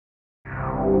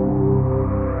Welcome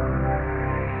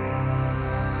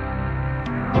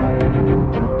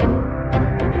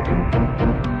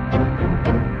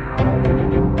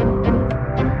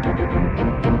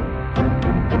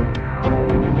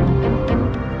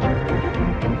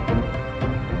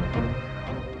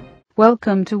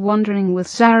to Wandering with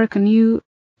Zarrakan.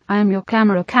 I am your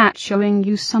camera cat showing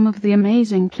you some of the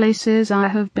amazing places I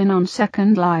have been on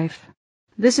Second Life.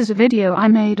 This is a video I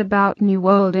made about New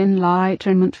World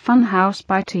Enlightenment Funhouse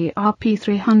by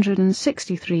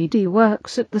TRP360 3D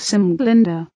works at the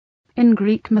Simglinda. In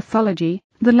Greek mythology,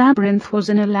 the labyrinth was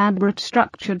an elaborate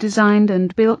structure designed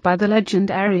and built by the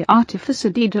legendary artificer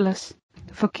Daedalus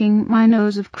for King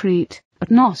Minos of Crete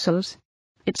at Knossos.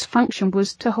 Its function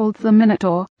was to hold the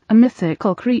Minotaur, a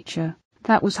mythical creature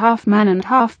that was half man and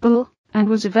half bull, and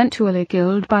was eventually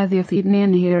killed by the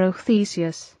Athenian hero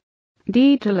Theseus.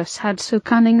 Daedalus had so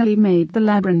cunningly made the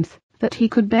labyrinth that he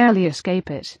could barely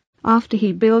escape it after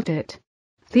he built it.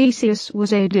 Theseus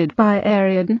was aided by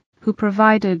Ariadne, who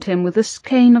provided him with a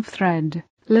skein of thread,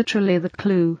 literally the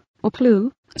clue, or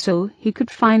clue, so he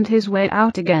could find his way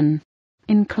out again.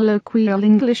 In colloquial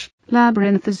English,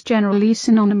 labyrinth is generally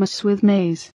synonymous with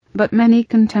maze, but many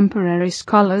contemporary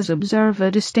scholars observe a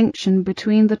distinction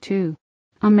between the two.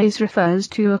 A maze refers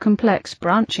to a complex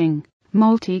branching,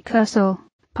 multi-cursal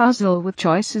puzzle with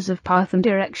choices of path and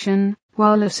direction,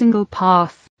 while a single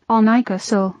path,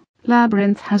 unicursal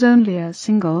labyrinth has only a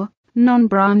single,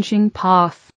 non-branching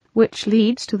path, which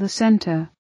leads to the center.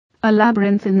 A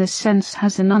labyrinth in this sense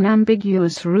has an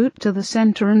unambiguous route to the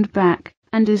center and back,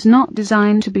 and is not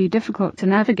designed to be difficult to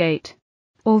navigate.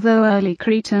 Although early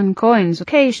Cretan coins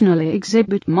occasionally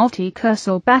exhibit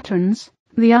multi-cursal patterns,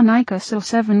 the unicursal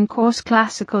 7-course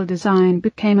classical design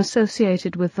became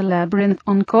associated with the labyrinth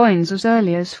on coins as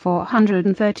early as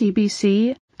 430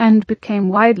 BC, and became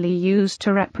widely used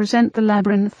to represent the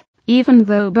labyrinth, even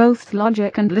though both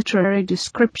logic and literary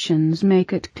descriptions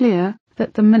make it clear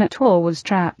that the Minotaur was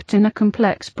trapped in a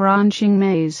complex branching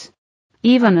maze.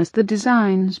 Even as the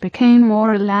designs became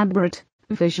more elaborate,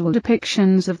 visual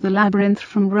depictions of the labyrinth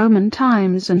from Roman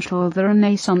times until the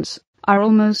Renaissance are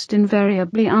almost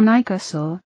invariably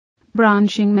unicursal.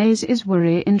 Branching mazes were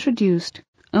reintroduced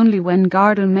only when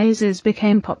garden mazes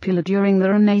became popular during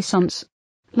the Renaissance.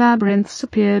 Labyrinths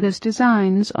appeared as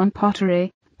designs on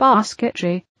pottery,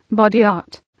 basketry, body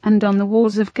art, and on the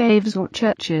walls of caves or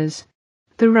churches.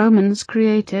 The Romans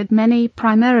created many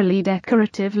primarily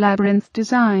decorative labyrinth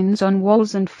designs on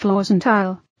walls and floors in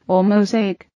tile, or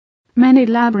mosaic. Many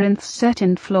labyrinths set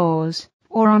in floors,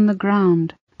 or on the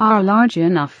ground, are large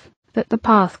enough that the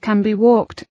path can be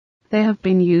walked. They have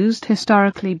been used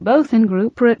historically both in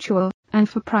group ritual and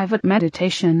for private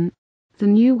meditation. The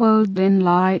New World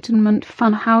Enlightenment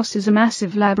Funhouse is a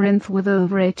massive labyrinth with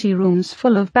over 80 rooms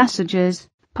full of passages,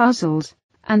 puzzles,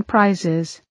 and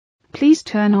prizes. Please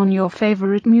turn on your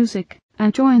favorite music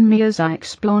and join me as I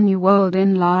explore New World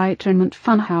Enlightenment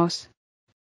Funhouse.